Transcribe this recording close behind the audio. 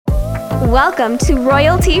Welcome to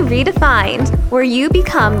Royalty Redefined, where you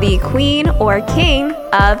become the queen or king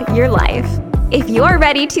of your life. If you're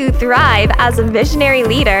ready to thrive as a visionary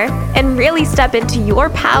leader and really step into your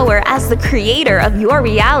power as the creator of your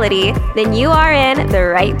reality, then you are in the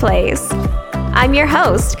right place. I'm your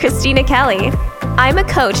host, Christina Kelly. I'm a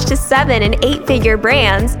coach to 7- and 8-figure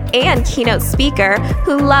brands and keynote speaker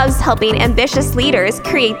who loves helping ambitious leaders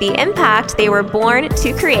create the impact they were born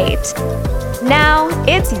to create. Now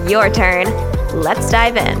it's your turn. Let's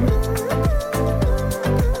dive in.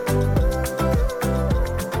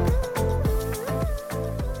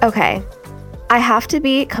 Okay, I have to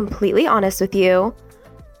be completely honest with you.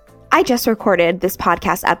 I just recorded this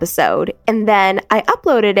podcast episode and then I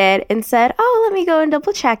uploaded it and said, let me go and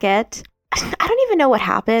double check it. I don't even know what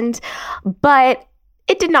happened, but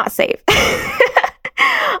it did not save.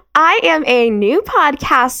 I am a new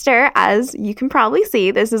podcaster, as you can probably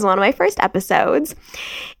see. This is one of my first episodes.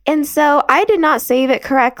 And so I did not save it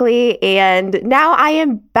correctly. And now I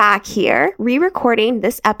am back here re-recording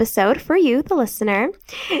this episode for you, the listener.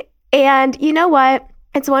 And you know what?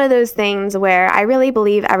 It's one of those things where I really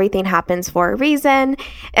believe everything happens for a reason.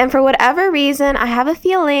 And for whatever reason, I have a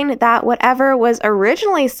feeling that whatever was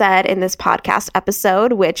originally said in this podcast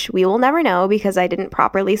episode, which we will never know because I didn't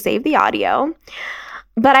properly save the audio,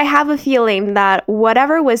 but I have a feeling that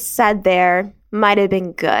whatever was said there might have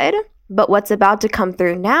been good, but what's about to come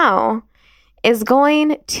through now is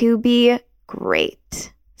going to be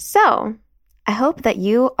great. So I hope that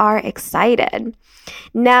you are excited.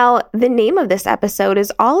 Now, the name of this episode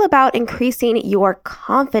is all about increasing your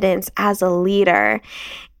confidence as a leader.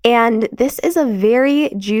 And this is a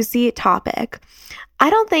very juicy topic. I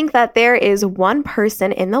don't think that there is one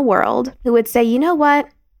person in the world who would say, you know what?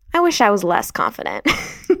 I wish I was less confident.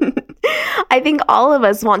 I think all of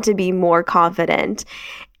us want to be more confident.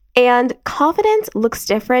 And confidence looks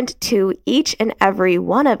different to each and every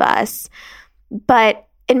one of us. But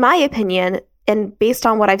in my opinion, and based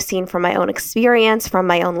on what I've seen from my own experience, from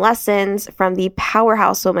my own lessons, from the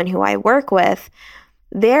powerhouse women who I work with,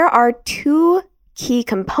 there are two key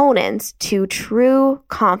components to true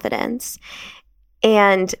confidence.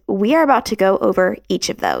 And we are about to go over each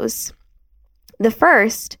of those. The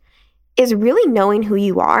first is really knowing who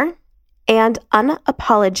you are and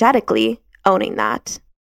unapologetically owning that.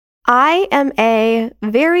 I am a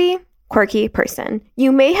very quirky person.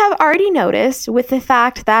 You may have already noticed with the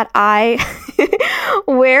fact that I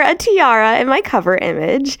wear a tiara in my cover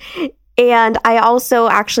image, and I also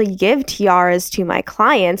actually give tiaras to my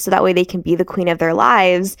clients so that way they can be the queen of their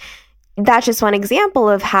lives. That's just one example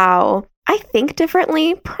of how I think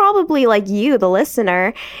differently, probably like you, the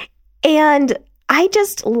listener, and I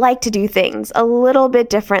just like to do things a little bit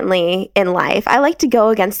differently in life. I like to go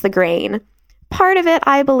against the grain. Part of it,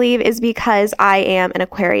 I believe, is because I am an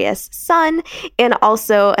Aquarius sun and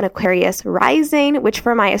also an Aquarius rising, which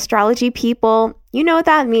for my astrology people, you know what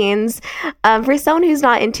that means. For someone who's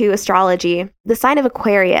not into astrology, the sign of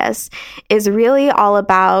Aquarius is really all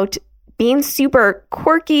about being super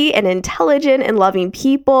quirky and intelligent and loving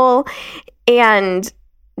people. And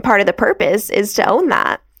part of the purpose is to own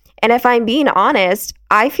that. And if I'm being honest,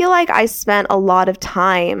 I feel like I spent a lot of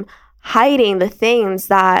time hiding the things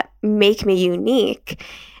that make me unique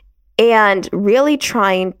and really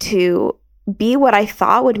trying to be what I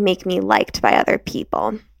thought would make me liked by other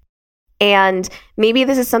people. And maybe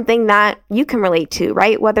this is something that you can relate to,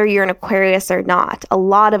 right? Whether you're an Aquarius or not. A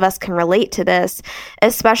lot of us can relate to this,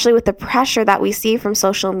 especially with the pressure that we see from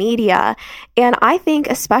social media. And I think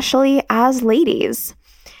especially as ladies.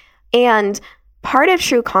 And part of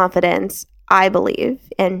true confidence, I believe,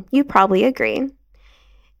 and you probably agree,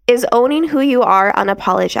 is owning who you are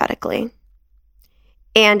unapologetically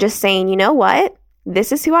and just saying, you know what,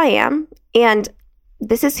 this is who I am and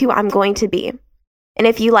this is who I'm going to be. And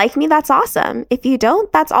if you like me, that's awesome. If you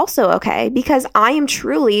don't, that's also okay, because I am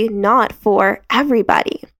truly not for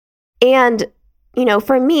everybody. And,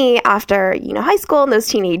 for me, after, high school and those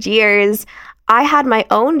teenage years, I had my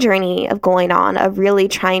own journey of going on, of really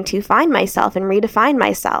trying to find myself and redefine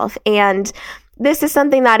myself. And this is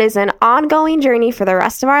something that is an ongoing journey for the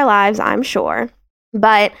rest of our lives, I'm sure.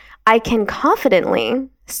 But I can confidently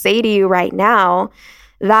say to you right now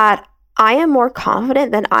that I am more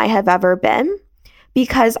confident than I have ever been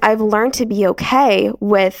because I've learned to be okay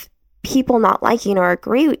with people not liking or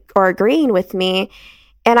agreeing with me.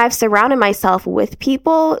 And I've surrounded myself with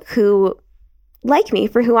people who like me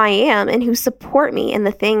for who I am and who support me in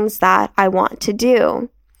the things that I want to do.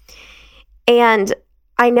 And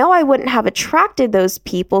I know I wouldn't have attracted those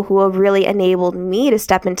people who have really enabled me to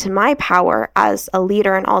step into my power as a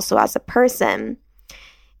leader and also as a person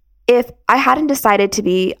if I hadn't decided to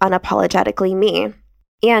be unapologetically me.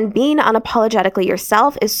 And being unapologetically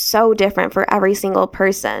yourself is so different for every single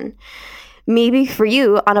person. Maybe for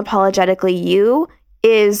you, unapologetically you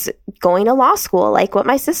is going to law school, like what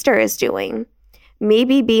my sister is doing.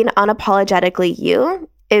 Maybe being unapologetically you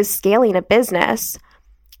is scaling a business.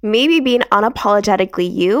 Maybe being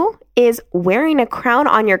unapologetically you is wearing a crown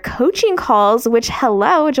on your coaching calls, which,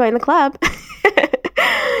 hello, join the club.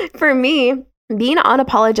 For me, being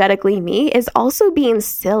unapologetically me is also being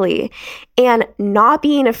silly and not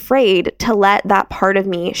being afraid to let that part of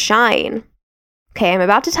me shine. Okay, I'm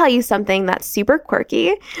about to tell you something that's super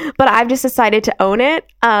quirky, but I've just decided to own it.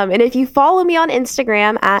 And if you follow me on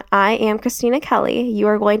Instagram at I am Christina Kelly, you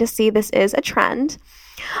are going to see this is a trend.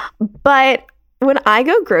 But when I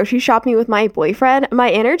go grocery shopping with my boyfriend, my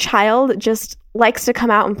inner child just likes to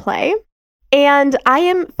come out and play. And I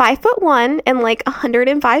am 5'1" and like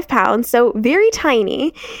 105 pounds, so very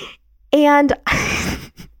tiny. And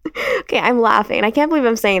okay, I'm laughing. I can't believe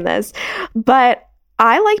I'm saying this, but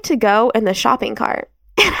I like to go in the shopping cart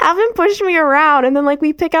and have him push me around, and then like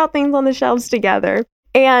we pick out things on the shelves together.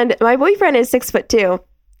 And my boyfriend is 6'2",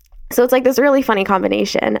 so it's like this really funny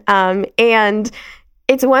combination. And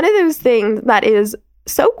it's one of those things that is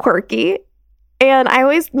so quirky. And I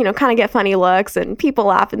always, kind of get funny looks and people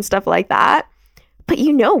laugh and stuff like that. But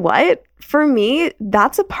you know what? For me,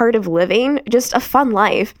 that's a part of living just a fun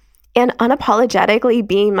life and unapologetically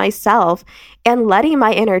being myself and letting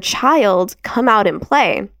my inner child come out and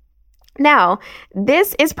play. Now,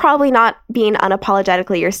 this is probably not being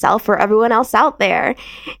unapologetically yourself for everyone else out there.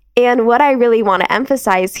 And what I really want to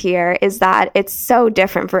emphasize here is that it's so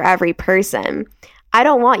different for every person. I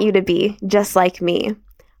don't want you to be just like me.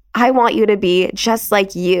 I want you to be just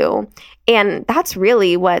like you. And that's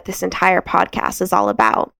really what this entire podcast is all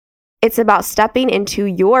about. It's about stepping into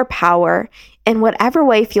your power in whatever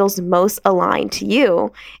way feels most aligned to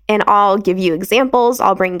you. And I'll give you examples.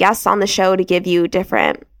 I'll bring guests on the show to give you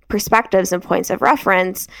different perspectives and points of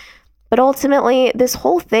reference. But ultimately, this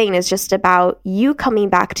whole thing is just about you coming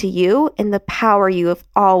back to you and the power you have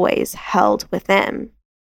always held within.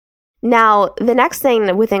 Now, the next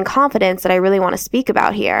thing within confidence that I really want to speak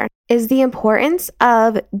about here is the importance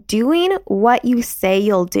of doing what you say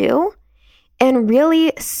you'll do and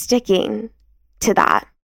really sticking to that.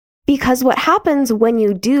 Because what happens when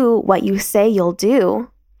you do what you say you'll do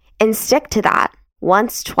and stick to that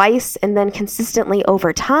once, twice, and then consistently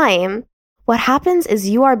over time, what happens is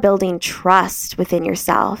you are building trust within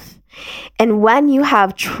yourself. And when you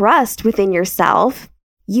have trust within yourself,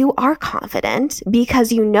 you are confident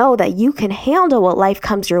because you know that you can handle what life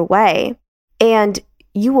comes your way, and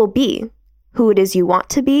you will be who it is you want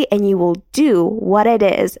to be, and you will do what it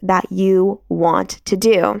is that you want to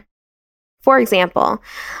do. For example,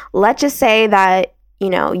 let's just say that,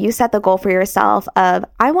 you set the goal for yourself of,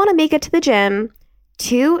 I want to make it to the gym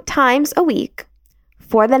 2 times a week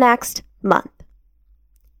for the next month.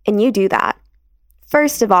 And you do that.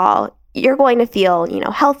 First of all, you're going to feel,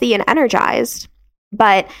 healthy and energized.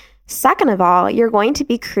 But second of all, you're going to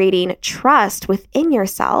be creating trust within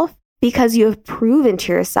yourself because you have proven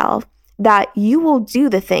to yourself that you will do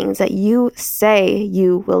the things that you say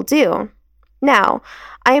you will do. Now,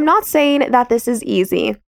 I am not saying that this is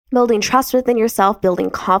easy. Building trust within yourself, building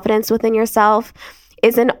confidence within yourself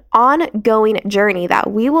is an ongoing journey that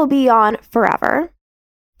we will be on forever.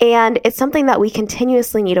 And it's something that we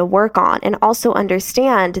continuously need to work on and also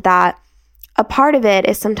understand that a part of it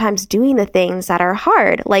is sometimes doing the things that are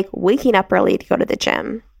hard, like waking up early to go to the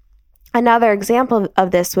gym. Another example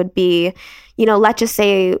of this would be, let's just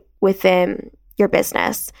say within your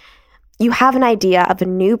business, you have an idea of a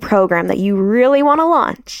new program that you really want to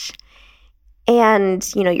launch. And,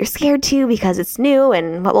 you're scared to because it's new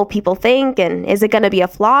and what will people think? And is it going to be a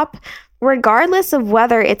flop? Regardless of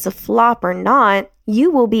whether it's a flop or not,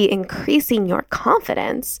 you will be increasing your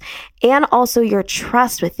confidence and also your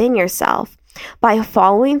trust within yourself by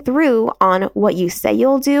following through on what you say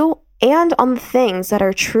you'll do and on the things that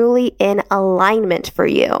are truly in alignment for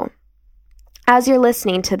you. As you're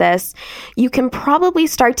listening to this, you can probably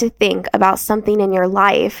start to think about something in your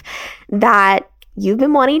life that you've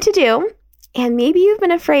been wanting to do, and maybe you've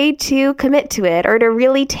been afraid to commit to it or to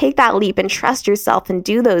really take that leap and trust yourself and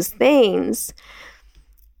do those things.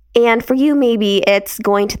 And for you, maybe it's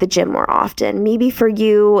going to the gym more often. Maybe for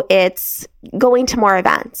you, it's going to more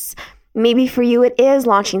events. Maybe for you, it is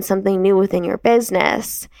launching something new within your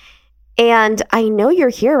business. And I know you're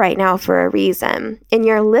here right now for a reason, and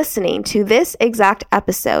you're listening to this exact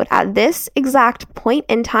episode at this exact point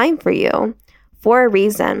in time for you for a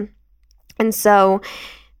reason. And so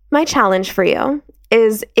my challenge for you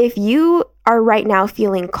is if you are right now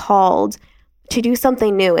feeling called to do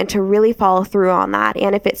something new and to really follow through on that,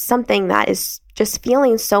 and if it's something that is just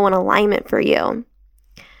feeling so in alignment for you,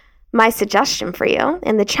 my suggestion for you,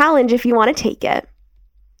 and the challenge if you want to take it,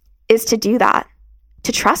 is to do that,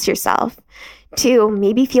 to trust yourself, to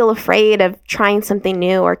maybe feel afraid of trying something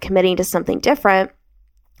new or committing to something different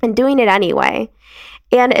and doing it anyway.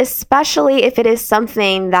 And especially if it is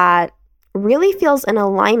something that really feels in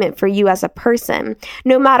alignment for you as a person,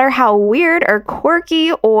 no matter how weird or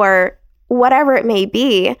quirky or whatever it may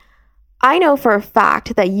be, I know for a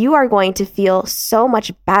fact that you are going to feel so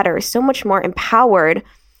much better, so much more empowered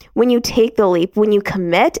when you take the leap, when you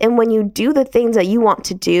commit, and when you do the things that you want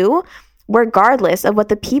to do, regardless of what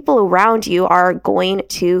the people around you are going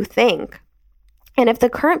to think. And if the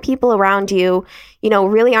current people around you,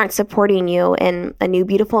 really aren't supporting you in a new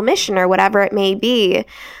beautiful mission or whatever it may be,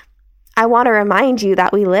 I want to remind you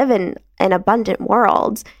that we live in an abundant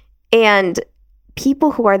world, and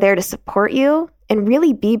people who are there to support you and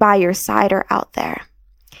really be by your side are out there.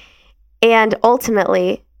 And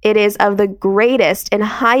ultimately, it is of the greatest and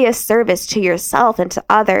highest service to yourself and to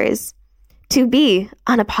others to be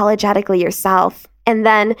unapologetically yourself, and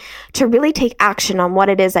then to really take action on what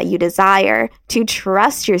it is that you desire, to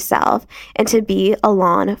trust yourself, and to be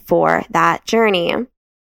along for that journey.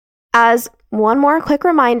 As one more quick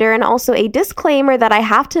reminder, and also a disclaimer that I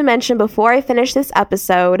have to mention before I finish this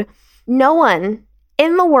episode, no one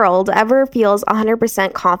in the world ever feels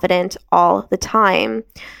 100% confident all the time.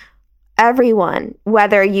 Everyone,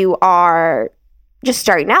 whether you are just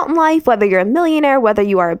starting out in life, whether you're a millionaire, whether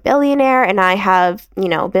you are a billionaire, and I have,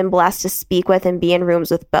 been blessed to speak with and be in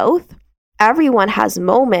rooms with both, everyone has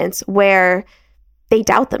moments where they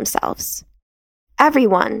doubt themselves.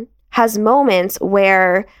 Everyone has moments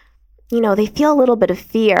where, they feel a little bit of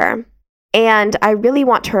fear. And I really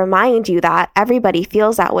want to remind you that everybody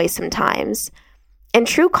feels that way sometimes. And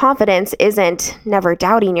true confidence isn't never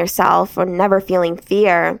doubting yourself or never feeling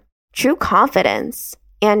fear. True confidence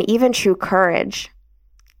and even true courage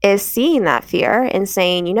is seeing that fear and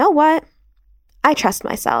saying, you know what? I trust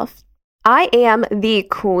myself. I am the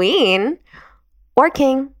queen or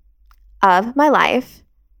king of my life,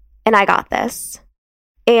 and I got this.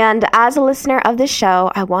 And as a listener of this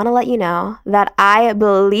show, I want to let you know that I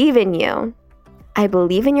believe in you. I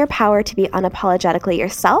believe in your power to be unapologetically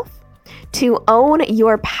yourself, to own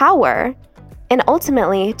your power, and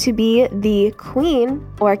ultimately to be the queen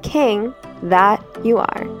or king that you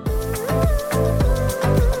are.